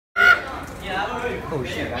Oh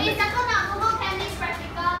shit. Siapa nak ngomong Hanis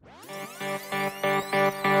Shafiqah?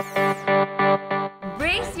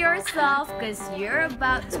 Brace yourself because you're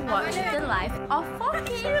about to watch the life of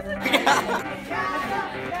Hanis.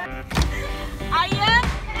 Ayah,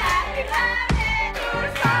 happy birthday to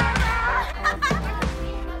Sarah.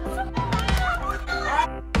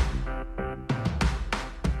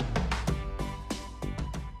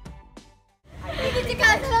 Kita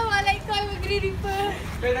cakap Assalamualaikum Green Reaper.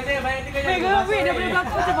 Wait, dah Wait, dah boleh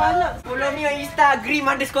berlaku macam mana? Follow me on Insta,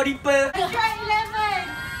 Grim_Reaper. Try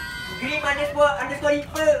 11.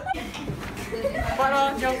 Grim_Reaper. Buat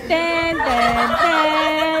lah, jom. Ten. 1,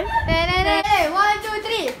 2,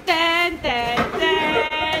 3. Ten.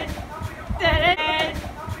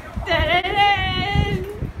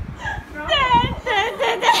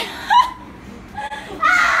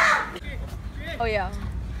 Oh yeah.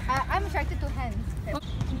 I'm attracted to hands.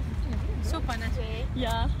 So panas.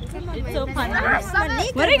 Yeah. It's So so panas.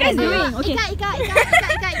 Balik. What are you guys doing? Okay. Ikat.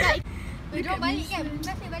 Duduk balik kan?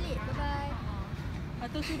 Masih balik. Bye-bye.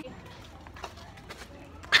 Atau suruh.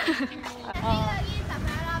 Lagi tak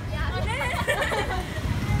berharap ya.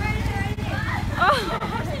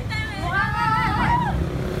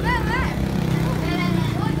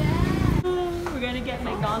 We're gonna get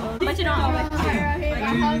McDonald's. Macam nak?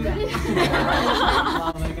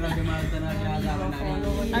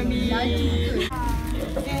 Amin.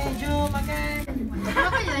 Jom makan.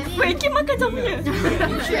 Wait, Kim makan jam ni.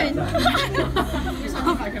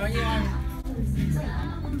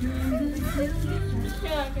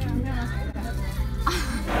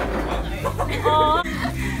 Oh.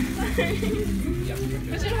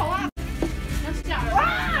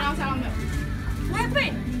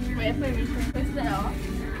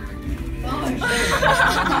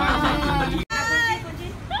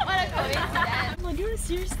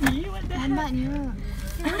 Seriously? What the heck? Lambatnya.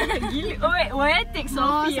 Gila. Oh wait, why I take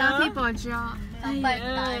selfie? Selfie pojok. Sampai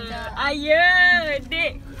tak ada. Ayah,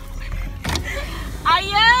 dek.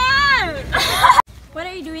 Ayah. What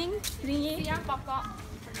are you doing? Ringgit? Siang pokok.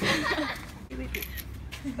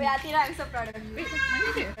 Wait, Atira, I'm so proud of you. Mana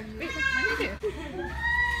dia?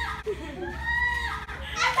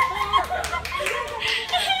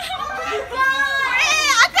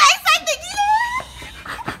 Aku excited gila.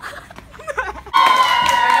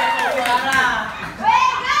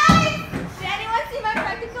 Wait guys, did anyone see my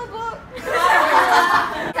practical book?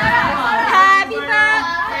 Happy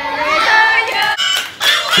birthday to you.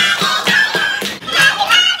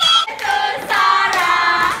 To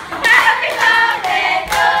Sarah. Happy birthday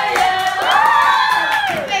to you.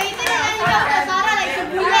 Wait, kita nak nyanyi kat Sarah like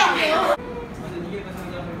sebulan tu.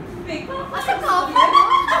 Asal kau?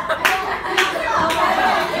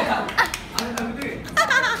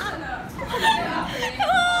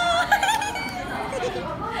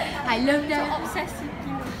 I love that. Obsessive.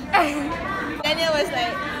 Daniel was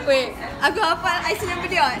like, wait, aku hafal I see number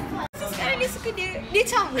dia. Sekarang dia suka dia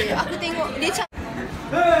macam weh, aku tengok dia macam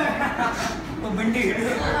Apa benda tu?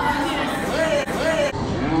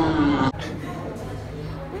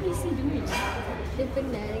 What is he doing? dia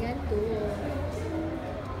penat dengan tu.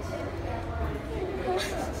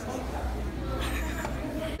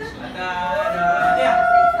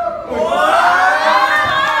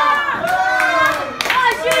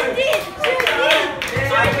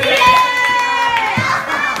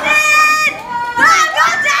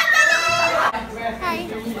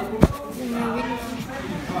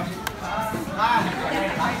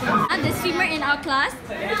 The swimmer in our class.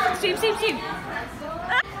 Swim.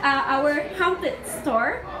 Our haunted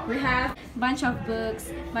store. We have bunch of books,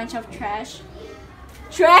 bunch of trash.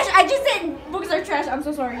 Trash? I just said books are trash. I'm so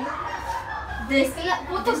sorry. This.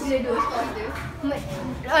 Putus dia tu.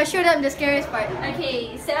 Show them the scariest part.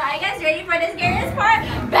 Okay, so are you guys ready for the scariest part?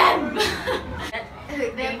 Bam!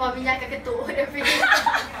 Dia mau minyak ke ketuk dia punya.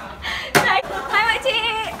 Hi,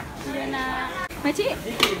 makcik. Makcik?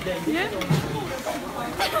 Yeah.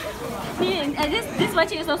 This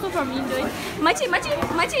makcik is also from Indon.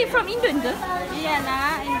 Makcik from Indon ke? Iya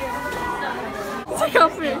lah, Indon.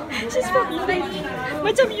 Cakap apa? She's from Indon.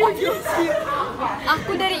 Macam you guys.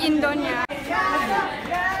 Aku dari Indonesia.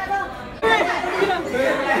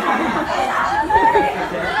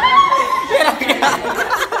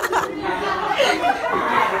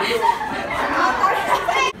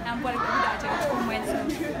 Nampak budak cakap komen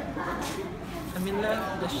semua. I'm in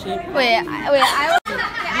love the shape. Wait, I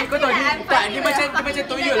Kau tahu dia macam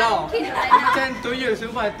tuyul tau. Dia macam tuyul,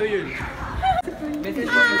 sumpah tuyul.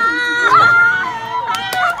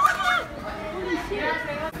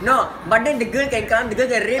 No, but then the girl can come, the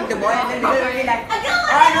girl can rape the boy, and then the girl will be like,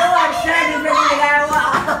 oh no, I'm shy, this is the guy.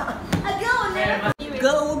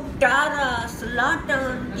 Go Tara,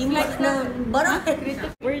 Selatan, emotional, barang.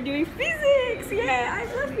 We're doing physics. Yeah, I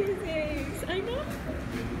love physics. I know.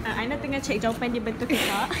 Aina tengah check jawapan dia betul ke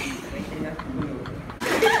tak.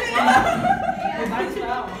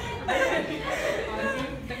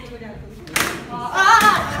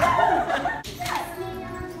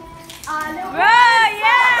 Bro,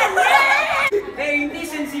 yes! Hey,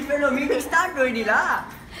 indecency fellow, meeting start already lah.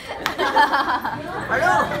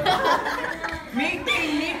 Hello.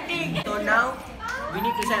 Meeting. So now, we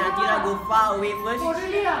need to send Atira go far away first.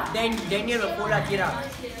 Then Daniel will follow Atira.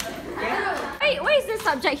 Wait, why is the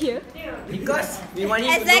subject here? Because we want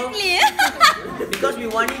him Exactly. to know. Because we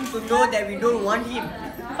want him to know that we don't want him.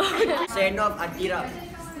 Send off Atira.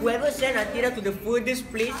 Whoever send Atira to the furthest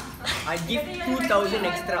place, I give 2,000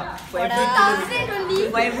 extra for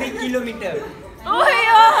every kilometer. Oh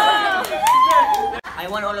yeah! I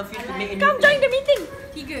want all of you to make a new Come join the meeting.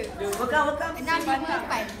 3. Welcome. 6,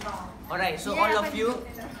 5. Alright, so all of you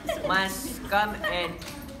must come and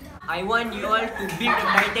I want you all to build a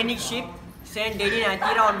Titanic ship, send Danny and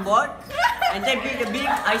Atira on board, and then build a big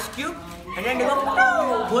ice cube, and then they go,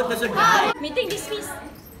 both also die. Meeting dismissed.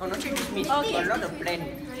 Oh, not yet dismissed. Okay. A lot of plan.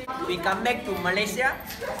 We come back to Malaysia.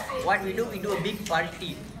 What we do a big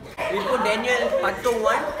party. We put Daniel patung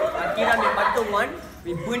 1, Atira make patung 1.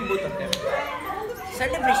 We burn both of them.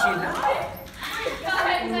 Celebration, lah.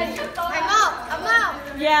 I'm out.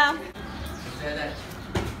 Yeah.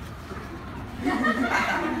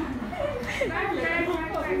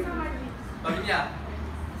 Babinya.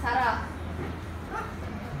 Sarah.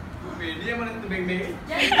 Dia mana tu beng-beng?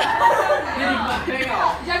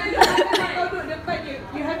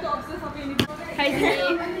 Hi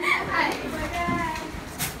Zee.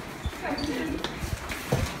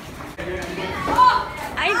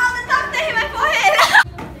 The top hit my forehead.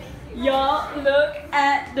 Y'all look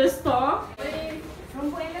at the storm.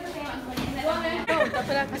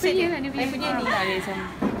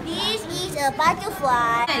 This is a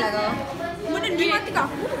butterfly. Mana dia mati kau?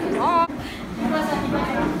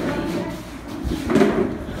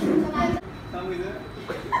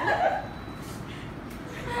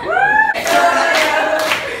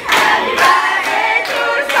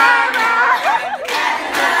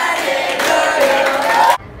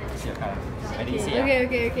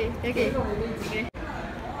 Okay.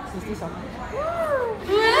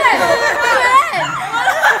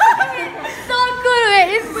 So cool, wait.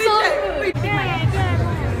 It's so cool.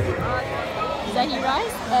 Zahira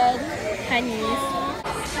and Hanis.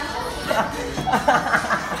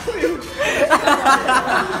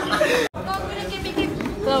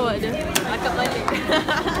 Lawak je. Akak balik.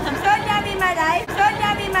 Sonia be my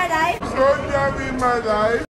life.